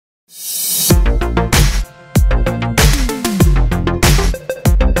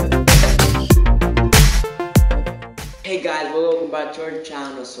Hey guys, welcome back to our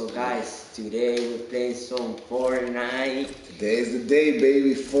channel. So guys, today we're playing some Fortnite. Today's the day,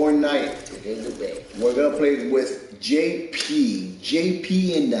 baby. FORTNITE. Today's the day. We're gonna play with JP.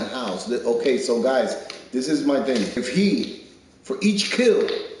 JP in the house. Okay, so guys, this is my thing. If for each kill,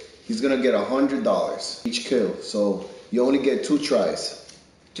 he's gonna get $100 each kill. So you only get 2 tries.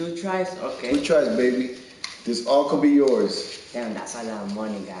 2 tries? Okay. 2 tries, baby. This all could be yours. Damn, that's a lot of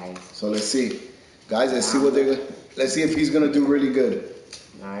money, guys. So let's see, guys. Let's see what they're gonna. Let's see if he's gonna do really good.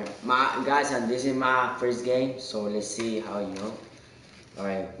 Alright, guys, and this is my first game, so let's see how you know.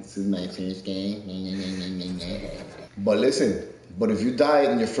 Alright. This is my first game. But listen, if you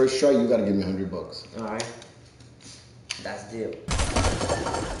die in your first try, you gotta give me $100. Alright. That's the deal.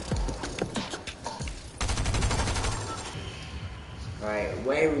 Alright,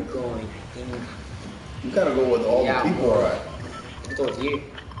 where are we going? I think you gotta go with all the people are at. Let's go here.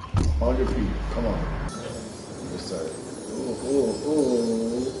 100 people. Come on. This side.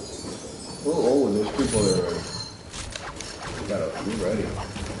 Oh, there's people there already. You gotta be ready.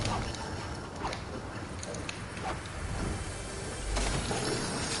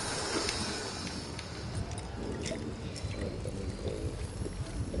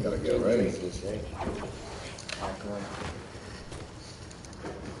 You gotta get ready.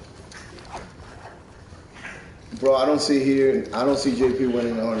 Bro, I don't see JP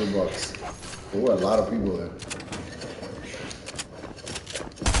winning $100. There were a lot of people there.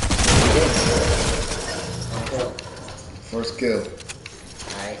 First kill.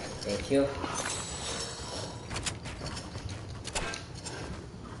 Alright, thank you.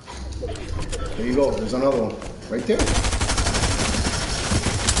 There you go. There's another one. Right there.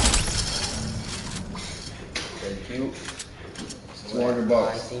 Thank you. $200.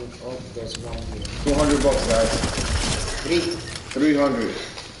 I think, oh, there's one here. $200, guys. 300.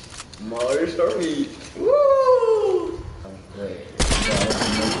 More story. Woo! Great.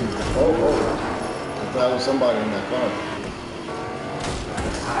 Oh. I thought there was somebody in that car.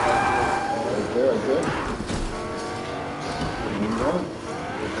 Right there. Where you going?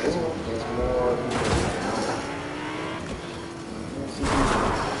 There's more people.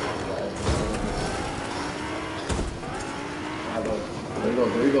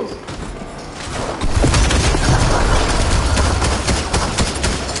 There he goes.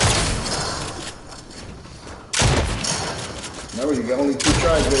 Remember, you got only 2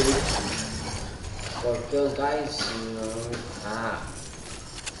 tries, baby. 4 kills, guys.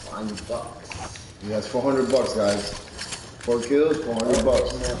 $100. Yeah, it's $400, guys. 4 kills, $400.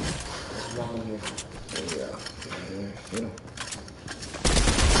 There's one here. Yeah. Hit him.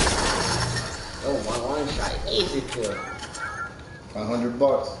 Oh, one shot. Easy kill. $500.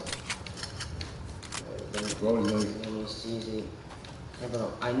 Let me see.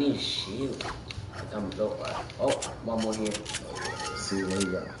 I need shield. I'm low. Oh, one more here. Let's see what we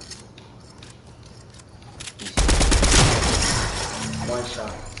got. One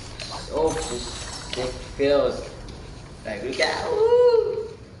shot. Oh, just 6 kills. Like, look at. Woo!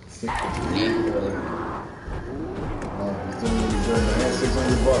 6. Oh, he's doing really good, man.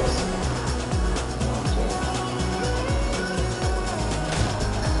 $600.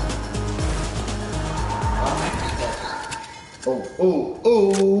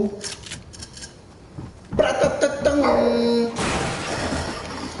 Oh. Bra-ta-ta-tung.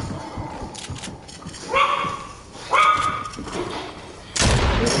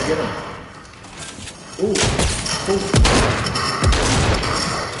 Let's get him.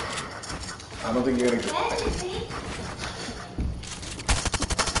 I don't think you're gonna get it.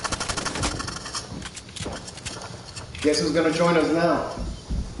 Guess who's gonna join us now?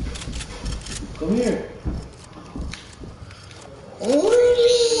 Come here.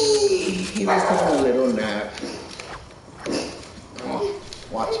 Orly! He was taking a little nap. Come on,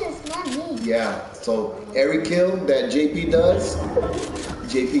 watch. Yeah, so every kill that JP does,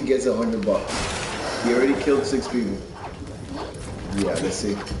 JP gets $100. He already killed 6 people. Yeah, let's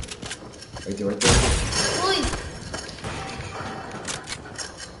see. Right there.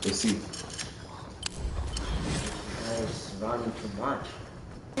 Let's see. He's running too much.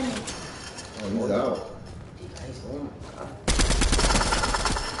 Oh, he's out. Guys, oh my god.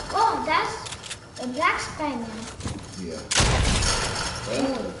 Oh, that's a black Spider-Man. Yeah. Thank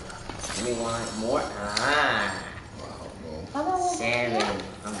you. Give me one more. Wow, bro. 7.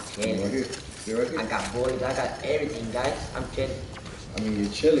 I'm chilling. Right here. You're right here. I got boys. I got everything, guys. I'm chilling. I mean,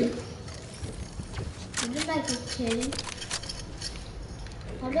 you're chilling. You look like you're chilling.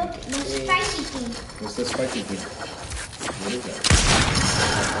 Oh, look, the spicy thing. What's the spicy thing? What is that?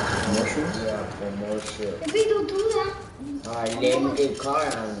 Mushrooms? Yeah, for more shit. If we don't do that. Alright, let me get car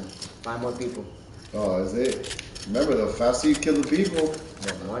and 5 more people. Oh, is it? Remember, the faster you kill the people,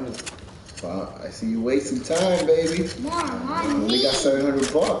 more money. I see you wasting time, baby. More We money. got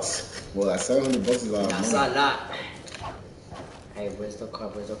 $700. Well, that $700 is a lot of That's money. a lot. Hey, where's the car?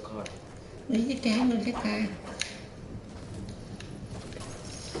 Where's the car? Where's the car? Where's the car?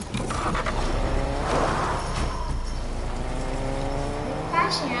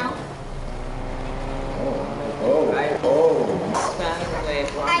 Crashing out. Oh.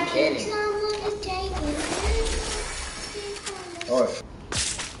 I think someone is taking it. Oh.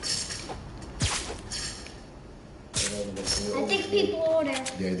 I think people are there.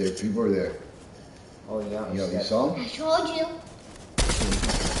 Yeah, there people are there. Oh yeah. Yo, you saw him? I told you.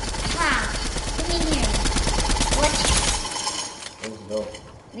 Come in here. Watch. Let's go.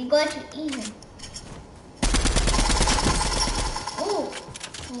 We go to eat him. Oh.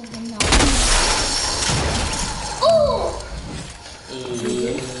 Oh, no. Oh.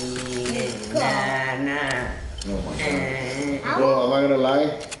 Nah. Oh my God. Well, am I gonna lie?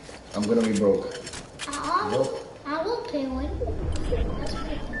 I'm gonna be broke. I will pay one. That's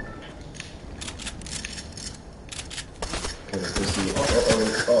pretty good. Okay, let's just see.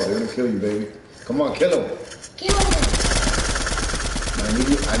 Oh, they're gonna kill you, baby. Come on, kill him. Kill him.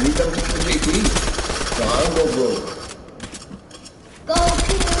 I need them to kill JP. So I don't go broke. Go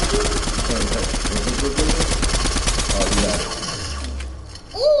kill him. Oh, yeah.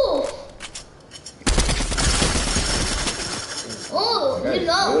 Ooh. Oh, That you guy's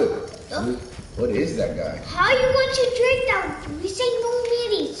know. good. What is that guy? How are you going to drink that? We say no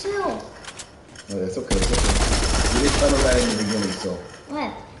meaty, so. No, that's okay. It's okay. We didn't tell him that in the beginning, so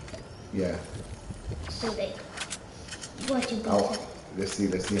What? yeah. So they. What you go I'll, to? let's see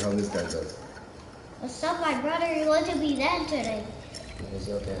how this guy does. What's up, my brother? You want to be there today? It's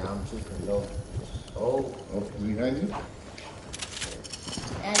okay. I'm super low. Oh. Oh, behind you?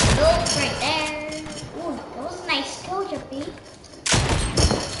 There's those right there. Ooh, that was a nice kill, Jippy.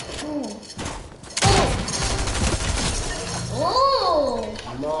 Ooh. Oh. Oh.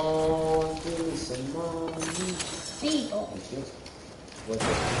 Come on, give me some money. There you go. Thank you. What's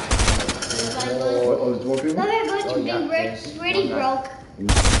What, there's more people? Now we're going to Oh, be yeah, there's pretty one broke.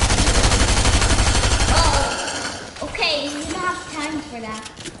 Oh. Okay, you don't have time for that.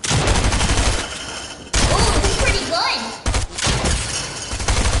 Oh, it's pretty good.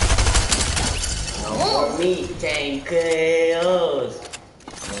 for me, thank you.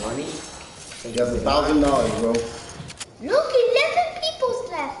 Money? He has $1,000, bro. Look, 11 people's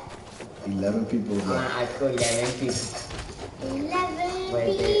left. 11 people left. I feel 11 people. 11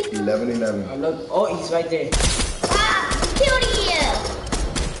 Wait, people. 11. Oh, look. Oh, he's right there. Ah, killed you.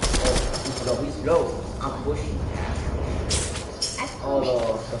 Oh, he's low. I'm pushing. I Oh,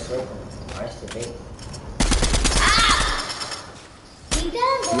 pushed. the circle. That's the thing. Ah! You He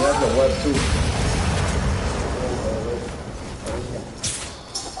has a web too.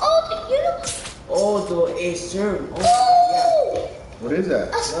 Oh, you look. Oh, the Acer. Oh, Oh! What is that?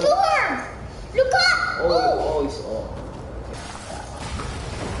 A storm. Look up. oh, it's all.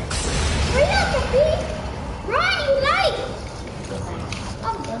 Hurry up, Puppy. Run, you like.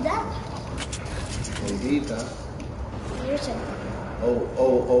 I'm good at. Medita. Here's a.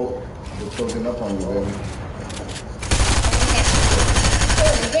 Oh. They're closing up on you, baby.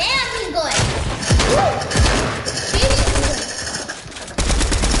 Oh, damn, he's good. Woo. He's good.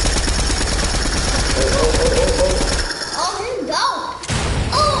 Oh, here we go.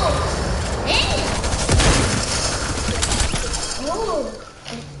 Oh, dang. Oh.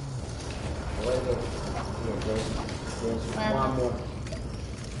 There's one more.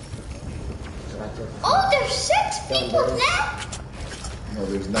 Oh, there's 6 people left. No,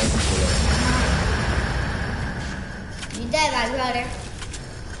 there's 9 people left. You dead, my brother.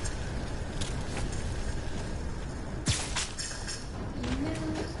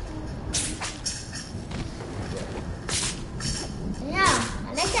 Yeah,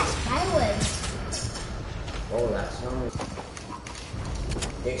 I like that spywood. Oh, that's nice.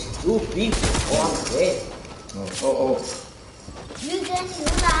 There's 2 people. Oh, I'm dead. Oh. You dead, you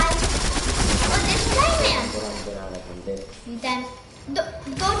alive. Oh, there's Playman. Get out of there. You dead.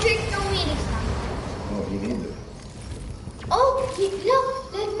 Don't drink no meat this time. No, he needs it. Oh, look,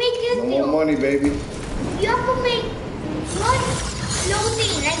 let's make this No deal. more money, baby. You have to make one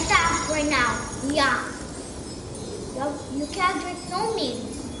clothing like that right now. Yeah. You can't drink no meat.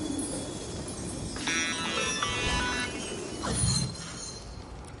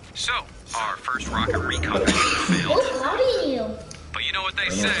 So, our first rocket recon mission failed. Who's calling you? But you know what they I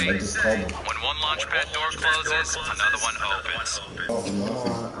say, just called him. when one launch pad door closes, another one opens. Oh,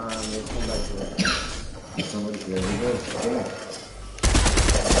 nothing. Let's come back to that. Somebody, there we go. Yeah.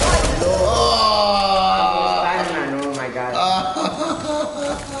 I'm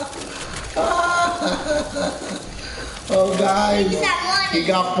Oh, guys, Give me that money. he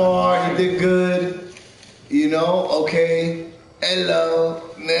got far. He did good. You know, okay. Hello.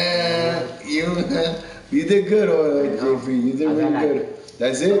 Nah, you did good, JP. You did really good.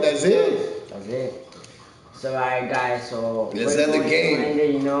 That's it. That's it. That's it. So alright guys, so Let's we're end the going to game. end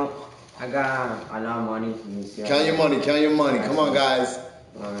it, you know. I got a lot of money. Count your money. Count your money. Come on, guys.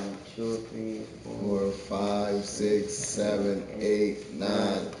 1, 2, 3, 4, 5, 6, 7, 8, 9,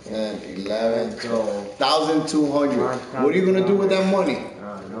 10, 11, 12. 1,200. What are you gonna do with that money?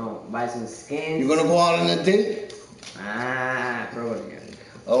 I don't know. Buy some skins. You're gonna go out on a date? Probably.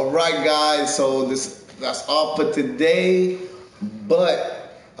 All right, guys. So that's all for today. But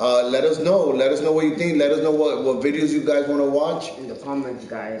let us know. Let us know what you think. Let us know what videos you guys want to watch. In the comments,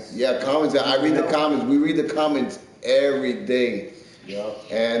 guys. Yeah, comments. I read the comments. We read the comments every day.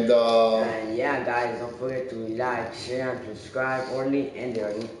 Yup. And yeah, guys, don't forget to like, share, and subscribe. Orly and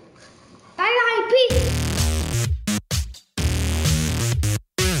Orly. Bye, bye, peace.